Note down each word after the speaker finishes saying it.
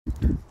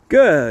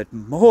Good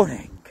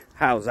morning.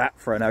 How's that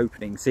for an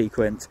opening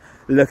sequence?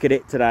 Look at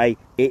it today.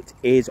 It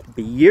is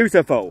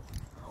beautiful.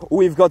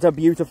 We've got a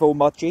beautiful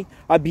Mochi,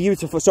 a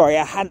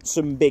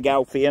handsome Big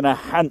Alfie and a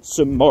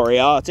handsome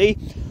Moriarty.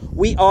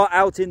 We are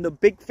out in the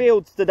big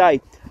fields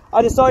today.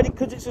 I decided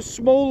because it's a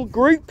small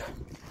group,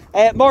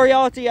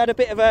 Moriarty had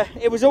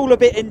it was all a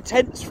bit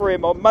intense for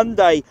him on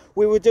Monday.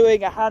 We were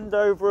doing a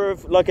handover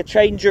of like a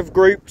change of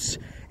groups.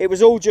 It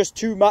was all just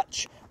too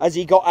much as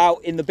he got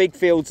out in the big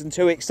fields and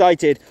too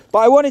excited. But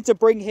I wanted to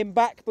bring him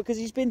back because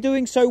he's been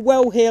doing so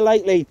well here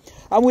lately.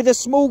 And with a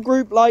small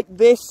group like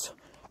this,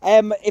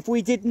 if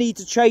we did need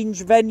to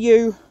change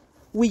venue,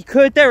 we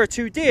could. There are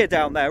two deer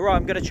down there. Right,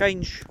 I'm going to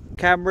change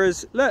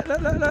cameras. Look.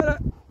 Let's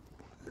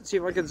see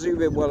if I can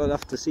zoom in well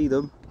enough to see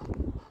them.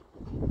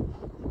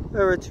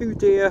 There are two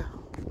deer.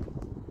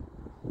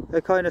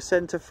 They're kind of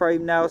centre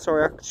frame now.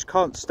 Sorry, I just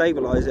can't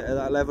stabilise it at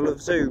that level of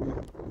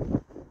zoom.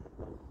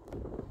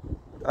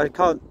 I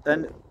can't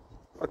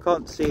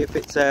see if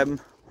it's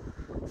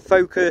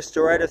focused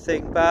or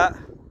anything, but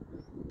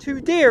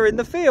two deer in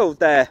the field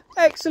there.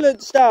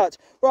 Excellent start.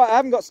 Right, I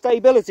haven't got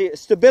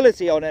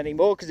stability on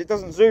anymore because it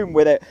doesn't zoom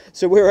with it.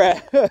 So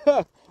we're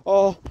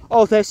oh,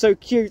 they're so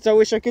cute. I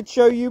wish I could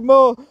show you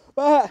more.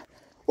 But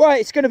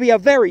right, it's going to be a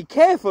very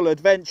careful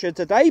adventure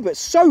today, but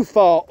so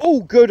far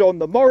all good on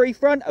the Mori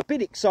front. A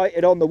bit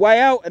excited on the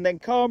way out and then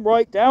calm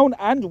right down,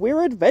 and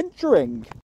we're adventuring.